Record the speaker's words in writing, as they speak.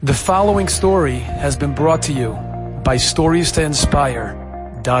The following story has been brought to you by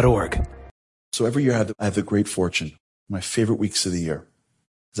StoriesToInspire.org. So every year I have the great fortune, my favorite weeks of the year,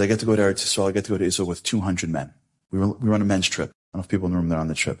 is I get to go to Eretz Yisrael. I get to go to Israel with 200 men. We run a men's trip. I don't know if people in the room that are on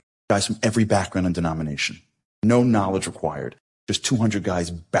the trip. Guys from every background and denomination. No knowledge required. Just 200 guys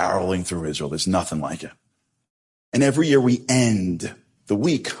barreling through Israel. There's nothing like it. And every year we end the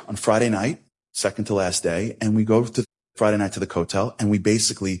week on Friday night, second to last day, and we go to Friday night to the Kotel, and we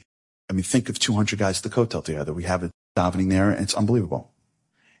basically, think of 200 guys at the Kotel together. We have it davening there, and it's unbelievable.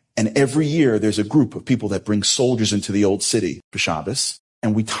 And every year there's a group of people that bring soldiers into the old city for Shabbos,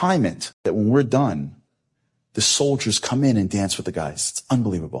 and we time it that when we're done, the soldiers come in and dance with the guys. It's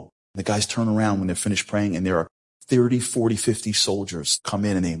unbelievable. The guys turn around when they're finished praying, and there are 30, 40, 50 soldiers come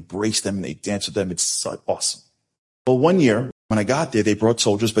in, and they embrace them, and they dance with them. It's so awesome. Well, one year, when I got there, they brought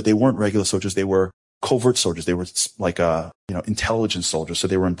soldiers, but they weren't regular soldiers. They were covert soldiers. They were like, intelligence soldiers. So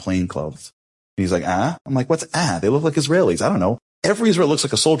they were in plain clothes. And he's like, I'm like, what's They look like Israelis. I don't know. Every Israel looks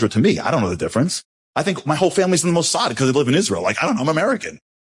like a soldier to me. I don't know the difference. I think my whole family's in the Mossad because they live in Israel. Like, I don't know. I'm American.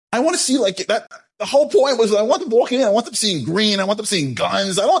 I want to see like that. The whole point was I want them walking in. I want them seeing green. I want them seeing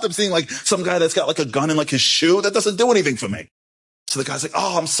guns. I don't want them seeing like some guy that's got like a gun in like his shoe. That doesn't do anything for me. So the guy's like,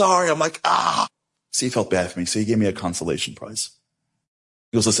 I'm sorry. I'm like, See, he felt bad for me. So he gave me a consolation prize.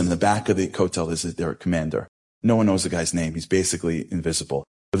 He goes, listen, in the back of the Kotel is their commander. No one knows the guy's name. He's basically invisible.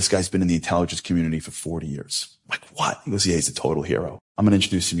 But this guy's been in the intelligence community for 40 years. I'm like, what? He goes, yeah, he's a total hero. I'm going to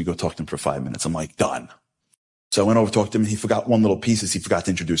introduce him. You go talk to him for 5 minutes. I'm like, done. So I went over to talk to him, and he forgot one little piece is he forgot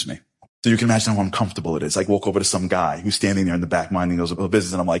to introduce me. So you can imagine how uncomfortable it is. I walk over to some guy who's standing there in the back minding those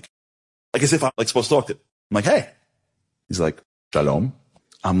business, and I'm like as if I'm like supposed to talk to him. I'm like, hey. He's like, shalom.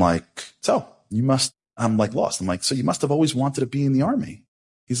 I'm like, I'm like lost. I'm like, so you must have always wanted to be in the army.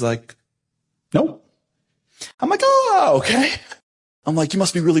 He's like, no. I'm like, okay. I'm like, you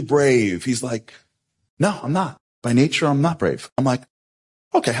must be really brave. He's like, no, I'm not. By nature, I'm not brave. I'm like,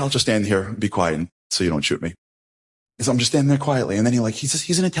 okay, I'll just stand here and be quiet so you don't shoot me. So I'm just standing there quietly. And then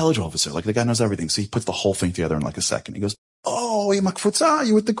he's an intelligence officer. Like the guy knows everything. So he puts the whole thing together in like a second. He goes, hey, Makfutza,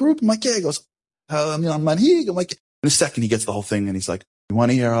 you with the group? I'm like, yeah. He goes, I'm Manhig. I'm like, in a second, he gets the whole thing. And he's like, you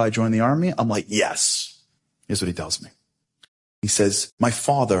want to hear how I joined the army? I'm like, yes. Here's what he tells me. He says, my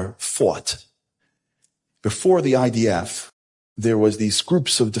father fought. Before the IDF, there was these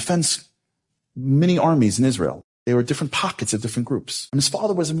groups of defense, mini armies in Israel. They were different pockets of different groups. And his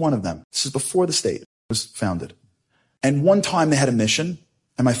father was in one of them. This is before the state was founded. And one time they had a mission,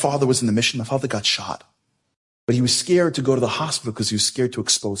 and my father was in the mission. My father got shot. But he was scared to go to the hospital because he was scared to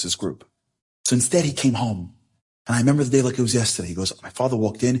expose his group. So instead he came home. And I remember the day like it was yesterday. He goes, my father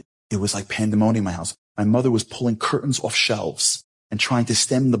walked in. It was like pandemonium in my house. My mother was pulling curtains off shelves and trying to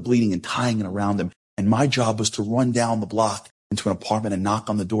stem the bleeding and tying it around him. And my job was to run down the block into an apartment and knock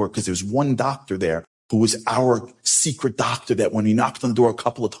on the door because there was one doctor there who was our secret doctor that when he knocked on the door a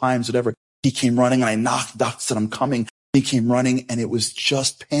couple of times, whatever, he came running and I knocked. The doctor said, I'm coming. He came running and it was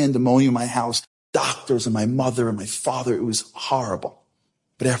just pandemonium in my house. Doctors and my mother and my father. It was horrible.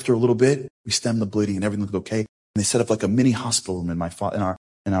 But after a little bit, we stemmed the bleeding and everything looked okay. And they set up like a mini hospital room in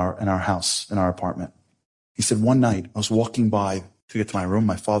our house, in our apartment. He said, one night I was walking by to get to my room.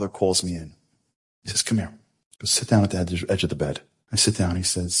 My father calls me in. He says, come here. Go sit down at the edge of the bed. I sit down. He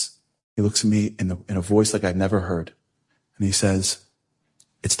says, he looks at me in a voice like I've never heard. And he says,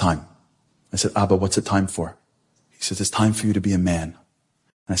 it's time. I said, Abba, what's it time for? He says, it's time for you to be a man.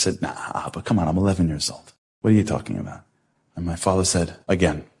 And I said, nah, Abba, come on. I'm 11 years old. What are you talking about? And my father said,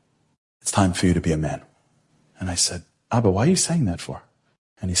 again, it's time for you to be a man. And I said, Abba, why are you saying that for?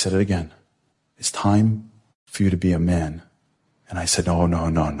 And he said it again. It's time for you to be a man. And I said, no.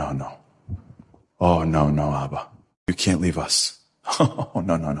 Oh, no, Abba. You can't leave us. Oh,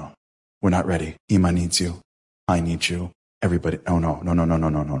 no. We're not ready. Ima needs you. I need you. Everybody. No.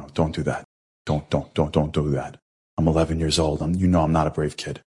 Don't do that. Don't do that. I'm 11 years old. I'm not a brave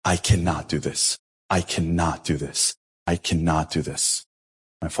kid. I cannot do this. I cannot do this.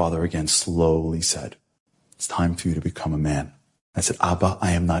 My father again slowly said, it's time for you to become a man. I said, Abba,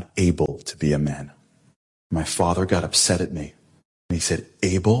 I am not able to be a man. My father got upset at me. And he said,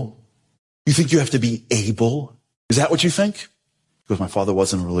 able? You think you have to be able? Is that what you think? Because my father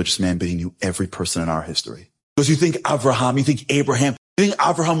wasn't a religious man, but he knew every person in our history. Because you think Abraham, you think Abraham, you think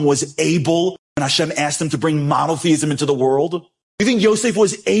Abraham was able when Hashem asked him to bring monotheism into the world? You think Yosef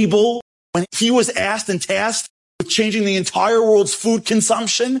was able when he was asked and tasked with changing the entire world's food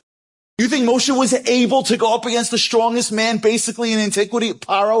consumption? You think Moshe was able to go up against the strongest man basically in antiquity,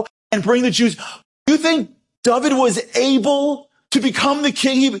 Paro, and bring the Jews? You think David was able to become the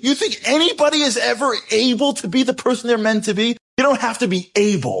king? You think anybody is ever able to be the person they're meant to be? You don't have to be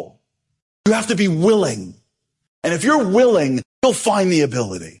able. You have to be willing. And if you're willing, you'll find the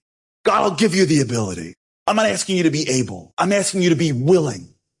ability. God will give you the ability. I'm not asking you to be able. I'm asking you to be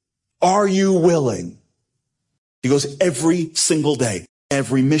willing. Are you willing? He goes, every single day,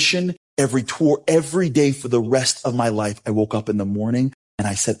 every mission, every tour, every day for the rest of my life, I woke up in the morning and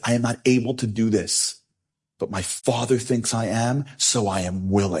I said, I am not able to do this, but my Father thinks I am, so I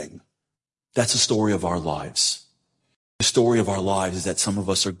am willing. That's the story of our lives. The story of our lives is that some of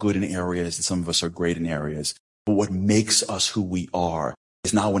us are good in areas and some of us are great in areas. But what makes us who we are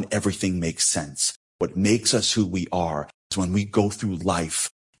is not when everything makes sense. What makes us who we are is when we go through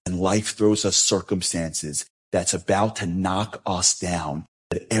life and life throws us circumstances that's about to knock us down,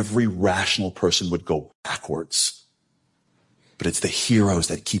 that every rational person would go backwards. But it's the heroes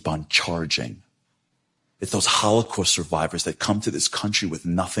that keep on charging. It's those Holocaust survivors that come to this country with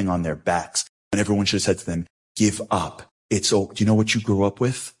nothing on their backs. And everyone should have said to them, give up. It's over. Do you know what you grew up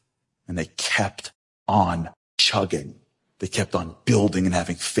with? And they kept on chugging. They kept on building and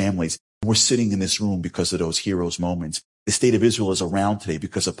having families. We're sitting in this room because of those heroes' moments. The state of Israel is around today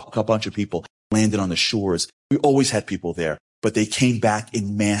because a bunch of people landed on the shores. We always had people there, but they came back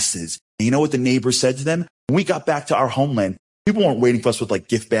in masses. And you know what the neighbors said to them? When we got back to our homeland, people weren't waiting for us with like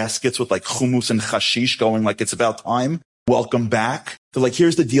gift baskets with like hummus and hashish going like it's about time. Welcome back. They're like,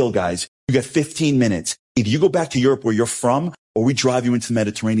 here's the deal, guys. You got 15 minutes. Either you go back to Europe where you're from, or we drive you into the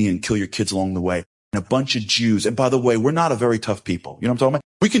Mediterranean and kill your kids along the way. And a bunch of Jews. And by the way, we're not a very tough people. You know what I'm talking about?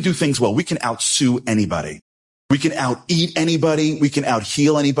 We can do things well. We can outsue anybody. We can out-eat anybody. We can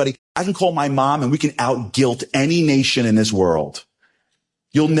out-heal anybody. I can call my mom and we can out-guilt any nation in this world.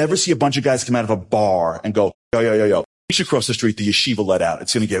 You'll never see a bunch of guys come out of a bar and go, yo. We should cross the street. The yeshiva let out.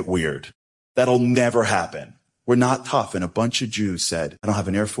 It's going to get weird. That'll never happen. We're not tough. And a bunch of Jews said, I don't have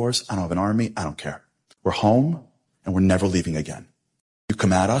an Air Force. I don't have an army. I don't care. We're home and we're never leaving again. You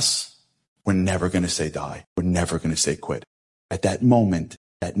come at us. We're never going to say die. We're never going to say quit. At that moment,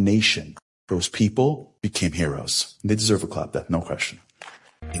 that nation, those people became heroes. They deserve a clap, that no question.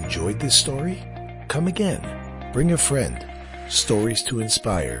 Enjoyed this story? Come again. Bring a friend.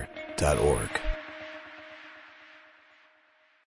 StoriesToInspire.org